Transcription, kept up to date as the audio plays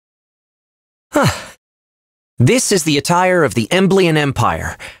Huh. This is the attire of the Emblem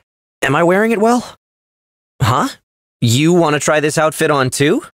Empire. Am I wearing it well? Huh? You want to try this outfit on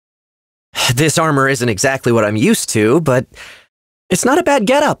too? This armor isn't exactly what I'm used to, but it's not a bad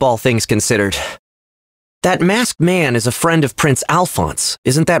getup, all things considered. That masked man is a friend of Prince Alphonse,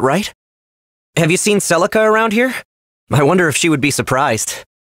 isn't that right? Have you seen Celica around here? I wonder if she would be surprised.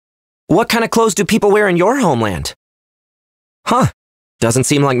 What kind of clothes do people wear in your homeland? Huh. Doesn't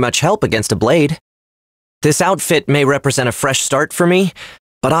seem like much help against a blade. This outfit may represent a fresh start for me,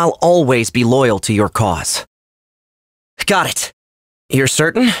 but I'll always be loyal to your cause. Got it. You're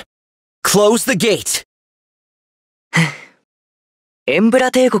certain? Close the gate! エンブ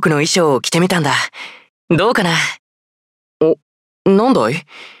ラ帝国の衣装を着てみたんだ。どうかな？お、なんだい？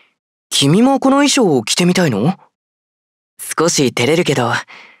君もこの衣装を着てみたいの？少し照れるけど、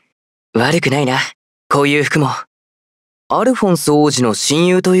悪くないな、こういう服も。アルフォンス王子の親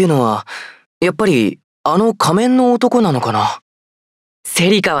友というのは、やっぱりあの仮面の男なのかな？セ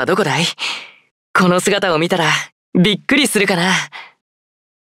リカはどこだい？この姿を見たらびっくりするかな。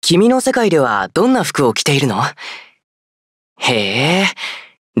君の世界ではどんな服を着ているの？へえ、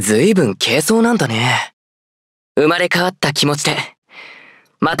ずいぶん軽装なんだね。生まれ変わった気持ちで、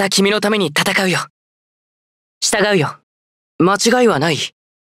また君のために戦うよ。従うよ。間違いはない。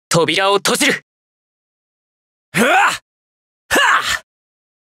扉を閉じる。はっはっ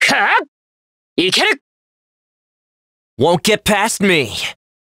はっいける Won't get past me.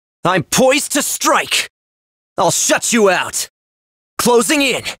 I'm poised to strike. I'll shut you out. Closing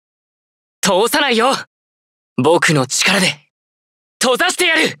in. 通さないよ。僕の力で閉ざして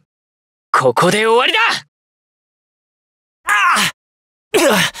やる。ここで終わりだ。Ah!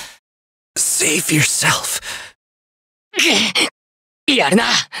 Save yourself. やるな。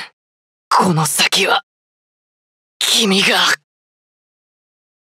この先は君が